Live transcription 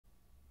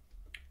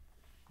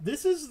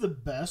This is the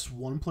best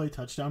one-play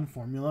touchdown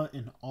formula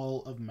in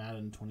all of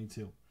Madden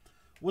 22.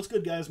 What's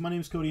good, guys? My name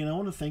is Cody, and I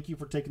want to thank you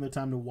for taking the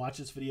time to watch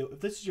this video. If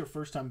this is your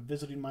first time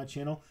visiting my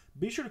channel,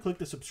 be sure to click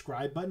the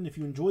subscribe button. If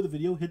you enjoy the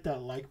video, hit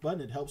that like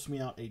button. It helps me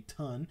out a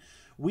ton.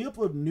 We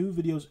upload new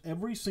videos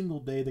every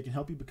single day that can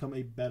help you become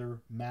a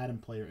better Madden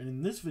player. And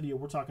in this video,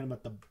 we're talking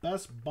about the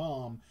best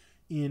bomb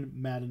in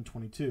Madden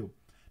 22.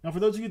 Now, for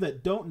those of you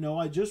that don't know,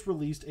 I just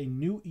released a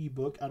new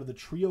ebook out of the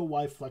Trio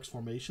Y Flex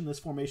formation. This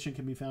formation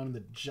can be found in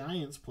the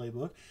Giants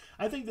playbook.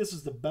 I think this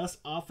is the best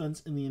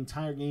offense in the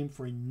entire game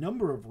for a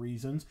number of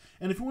reasons.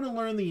 And if you want to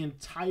learn the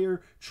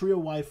entire Trio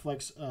Y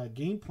Flex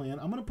game plan,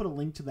 I'm going to put a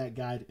link to that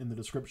guide in the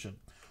description.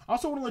 I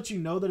also want to let you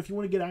know that if you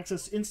want to get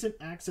instant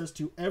access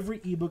to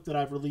every ebook that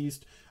I've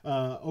released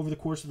over the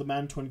course of the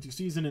Madden 22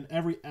 season and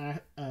every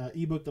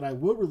ebook that I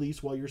will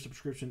release while your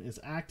subscription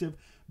is active,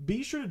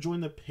 be sure to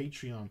join the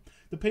Patreon.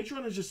 The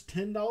Patreon is just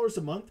 $10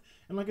 a month,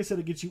 and like I said,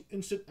 it gets you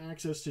instant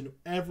access to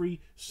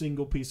every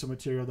single piece of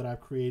material that I've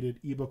created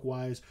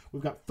ebook-wise.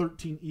 We've got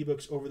 13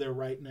 ebooks over there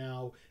right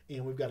now,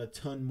 and we've got a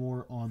ton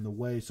more on the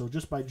way. So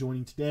just by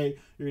joining today,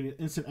 you're going to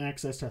get instant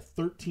access to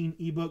 13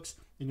 ebooks,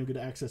 and you'll get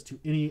access to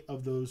any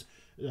of those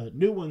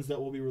new ones that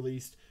will be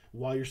released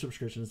while your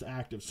subscription is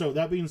active. So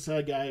that being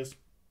said, guys,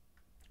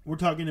 we're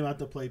talking about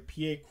the play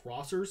PA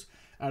Crossers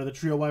out of the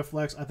Trio Y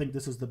Flex. I think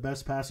this is the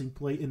best passing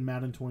play in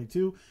Madden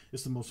 22.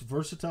 It's the most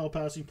versatile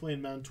passing play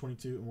in Madden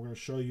 22, and we're going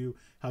to show you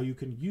how you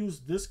can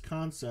use this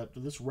concept, or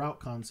this route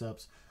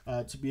concepts,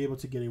 to be able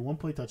to get a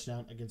one-play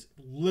touchdown against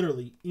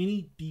literally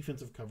any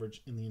defensive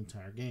coverage in the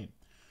entire game.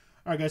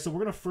 All right, guys, so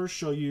we're going to first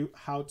show you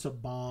how to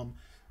bomb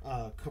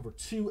cover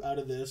 2 out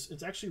of this.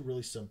 It's actually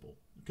really simple.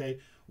 Okay,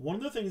 one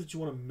of the things that you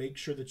want to make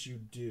sure that you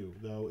do,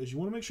 though, is you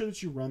want to make sure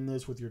that you run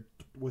this with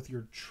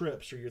your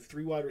trips or your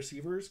 3 wide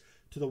receivers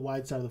to the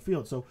wide side of the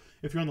field. So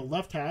if you're on the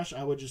left hash,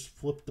 I would just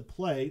flip the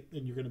play,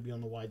 and you're going to be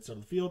on the wide side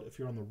of the field. If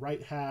you're on the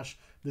right hash,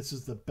 this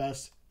is the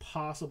best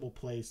possible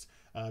place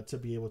to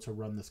be able to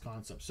run this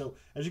concept. So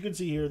as you can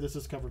see here, this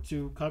is cover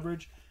 2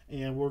 coverage,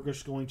 and we're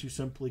just going to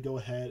simply go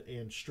ahead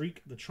and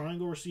streak the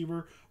triangle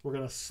receiver. We're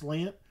going to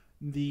slant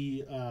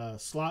the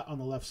slot on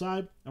the left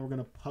side, and we're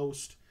going to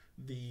post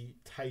the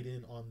tight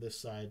end on this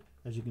side.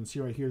 As you can see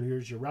right here,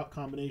 here's your route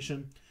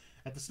combination.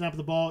 At the snap of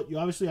the ball, you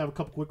obviously have a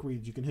couple quick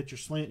reads. You can hit your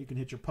slant, you can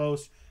hit your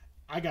post.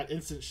 I got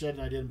instant shed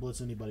and I didn't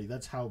blitz anybody.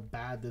 That's how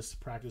bad this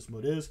practice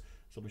mode is.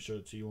 So let me show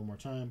it to you one more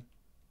time.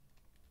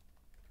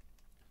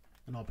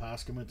 And I'll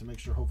pass commit to make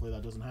sure hopefully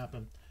that doesn't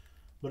happen.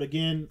 But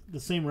again,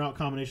 the same route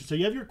combination. So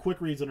you have your quick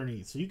reads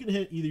underneath. So you can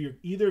hit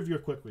either of your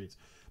quick reads.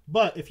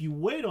 But if you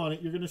wait on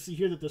it, you're going to see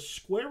here that the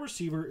square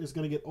receiver is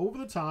going to get over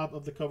the top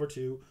of the cover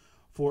 2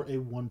 for a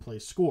one-play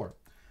score.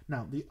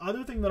 Now, the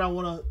other thing that I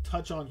want to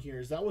touch on here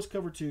is that was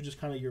cover 2, just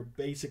kind of your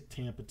basic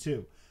Tampa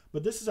 2.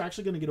 But this is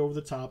actually going to get over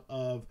the top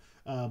of,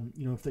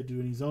 if they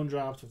do any zone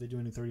drops, if they do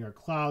any 30-yard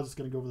clouds, it's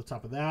going to go over the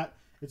top of that.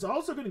 It's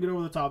also going to get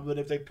over the top of it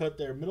if they put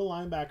their middle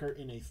linebacker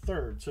in a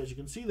third. So as you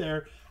can see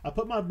there, I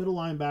put my middle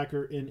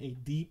linebacker in a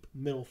deep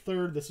middle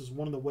third. This is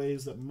one of the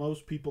ways that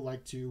most people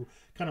like to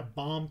kind of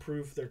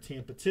bomb-proof their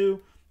Tampa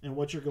 2. And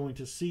what you're going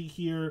to see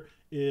here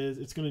is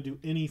it's going to do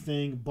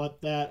anything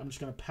but that. I'm just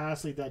going to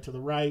pass lead that to the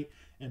right.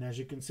 And as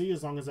you can see,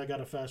 as long as I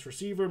got a fast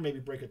receiver, maybe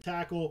break a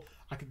tackle,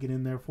 I could get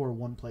in there for a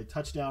one-play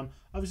touchdown.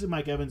 Obviously,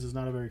 Mike Evans is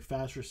not a very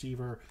fast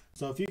receiver.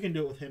 So if you can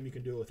do it with him, you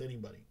can do it with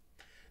anybody.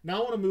 Now I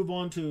want to move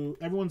on to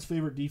everyone's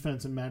favorite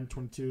defense in Madden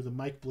 22, the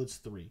Mike Blitz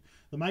 3.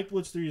 The Mike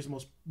Blitz 3 is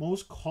the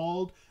most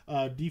called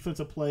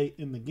defensive play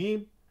in the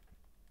game.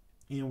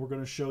 And we're going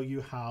to show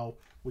you how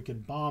we can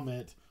bomb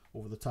it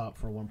over the top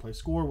for a one-play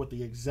score with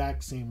the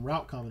exact same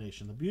route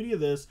combination. The beauty of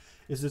this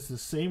is it's the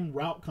same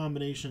route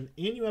combination,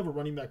 and you have a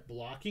running back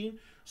blocking,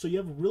 so you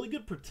have really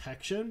good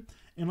protection.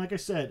 And like I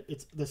said,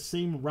 it's the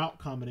same route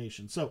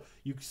combination. So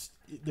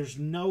there's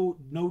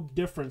no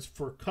difference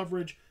for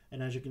coverage.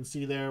 And as you can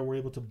see there, we're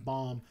able to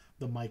bomb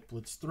the Mike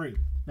Blitz 3.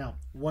 Now,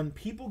 when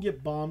people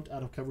get bombed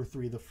out of cover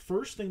 3, the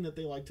first thing that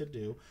they like to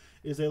do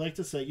is they like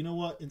to say, you know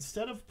what,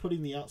 instead of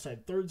putting the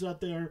outside thirds out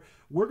there,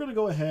 we're going to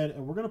go ahead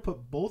and we're going to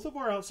put both of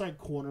our outside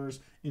corners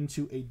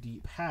into a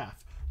deep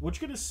half. What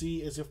you're going to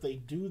see is if they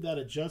do that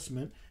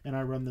adjustment and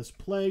I run this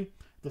play,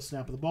 the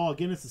snap of the ball,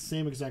 again, it's the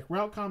same exact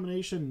route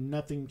combination.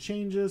 Nothing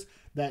changes.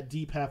 That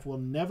deep half will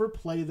never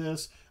play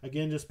this.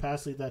 Again, just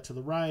pass lead that to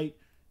the right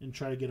and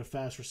try to get a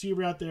fast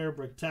receiver out there,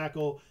 break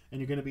tackle,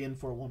 and you're going to be in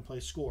for a one-play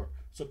score.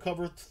 So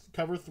cover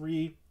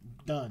 3,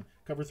 done.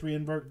 Cover 3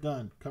 invert,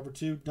 done. Cover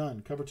 2,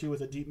 done. Cover 2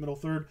 with a deep middle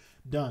third,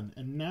 done.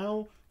 And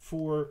now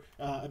for,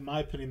 in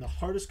my opinion, the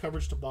hardest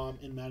coverage to bomb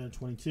in Madden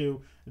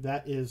 22,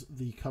 that is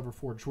the cover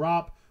 4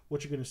 drop.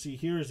 What you're going to see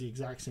here is the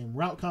exact same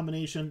route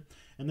combination,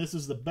 and this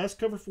is the best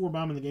cover 4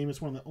 bomb in the game. It's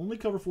one of the only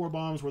cover 4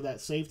 bombs where that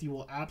safety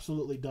will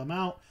absolutely dumb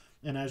out,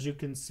 and as you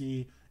can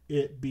see,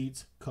 it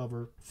beats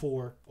cover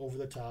 4 over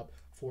the top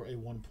for a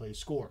one-play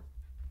score.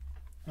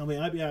 Now, may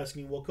I be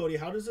asking, well, Cody,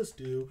 how does this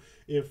do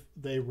if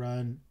they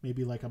run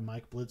maybe like a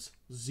Mike Blitz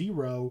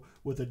 0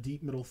 with a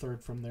deep middle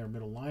third from their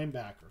middle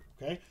linebacker?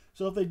 Okay,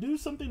 so if they do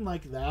something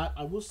like that,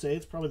 I will say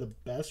it's probably the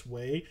best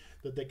way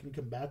that they can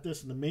combat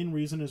this. And the main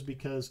reason is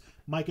because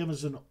Mike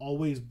Evans doesn't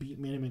always beat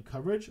man-to-man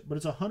coverage, but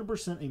it's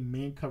 100% a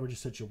man coverage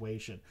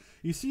situation.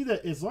 You see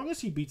that as long as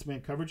he beats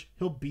man coverage,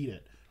 he'll beat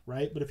it,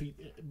 right? But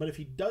if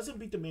he doesn't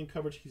beat the man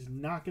coverage, he's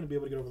not going to be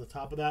able to get over the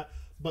top of that.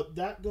 But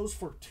that goes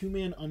for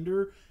 2-man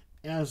under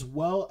as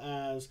well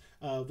as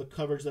the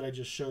coverage that I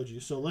just showed you.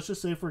 So let's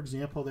just say, for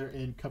example, they're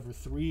in cover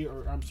 3,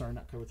 or I'm sorry,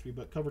 not cover 3,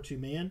 but cover 2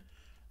 man.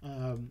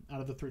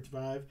 Out of the 3 to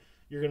 5,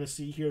 you're going to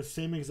see here the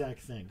same exact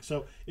thing.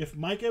 So if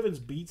Mike Evans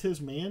beats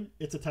his man,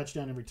 it's a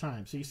touchdown every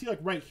time. So you see, like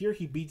right here,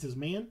 he beats his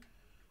man.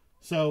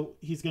 So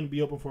he's going to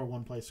be open for a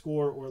one-play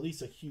score, or at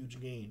least a huge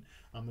gain.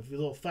 If he's a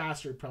little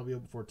faster, he'd probably be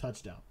open for a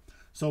touchdown.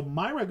 So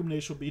my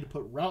recommendation would be to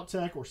put route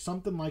tech or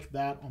something like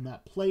that on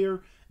that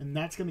player, and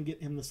that's going to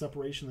get him the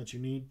separation that you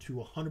need to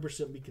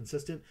 100% be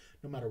consistent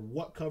no matter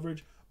what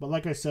coverage. But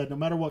like I said, no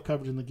matter what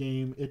coverage in the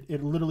game,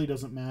 it literally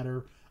doesn't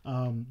matter.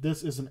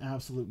 This is an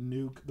absolute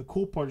nuke. The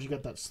cool part is you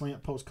got that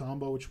slant post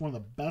combo, which is one of the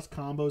best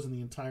combos in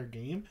the entire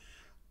game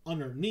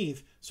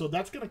underneath. So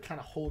that's going to kind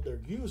of hold their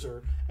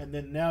user, and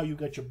then now you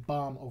got your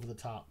bomb over the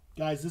top.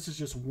 Guys, this is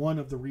just one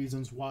of the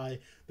reasons why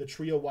the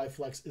Trio Y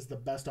Flex is the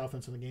best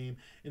offense in the game.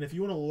 And if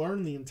you want to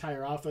learn the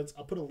entire offense,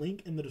 I'll put a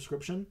link in the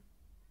description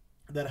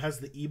that has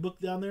the ebook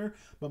down there.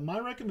 But my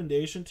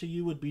recommendation to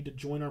you would be to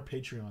join our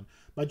Patreon.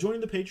 By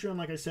joining the Patreon,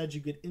 like I said, you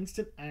get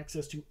instant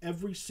access to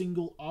every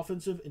single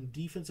offensive and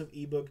defensive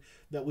ebook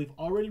that we've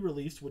already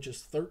released, which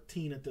is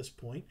 13 at this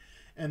point.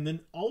 And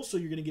then also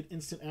you're going to get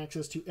instant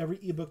access to every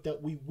ebook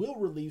that we will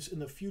release in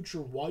the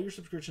future while your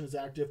subscription is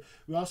active.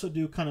 We also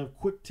do kind of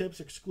quick tips,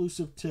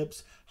 exclusive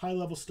tips,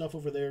 high-level stuff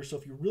over there. So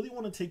if you really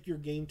want to take your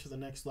game to the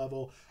next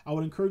level, I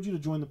would encourage you to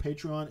join the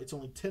Patreon. It's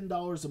only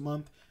 $10 a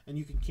month, and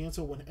you can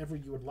cancel whenever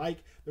you would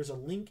like. There's a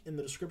link in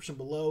the description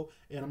below,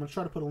 and I'm going to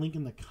try to put a link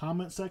in the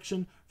comment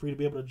section for you to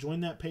be able to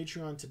join that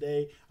Patreon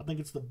today. I think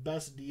it's the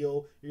best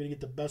deal. You're going to get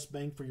the best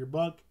bang for your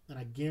buck, and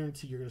I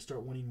guarantee you're going to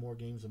start winning more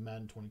games of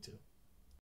Madden 22.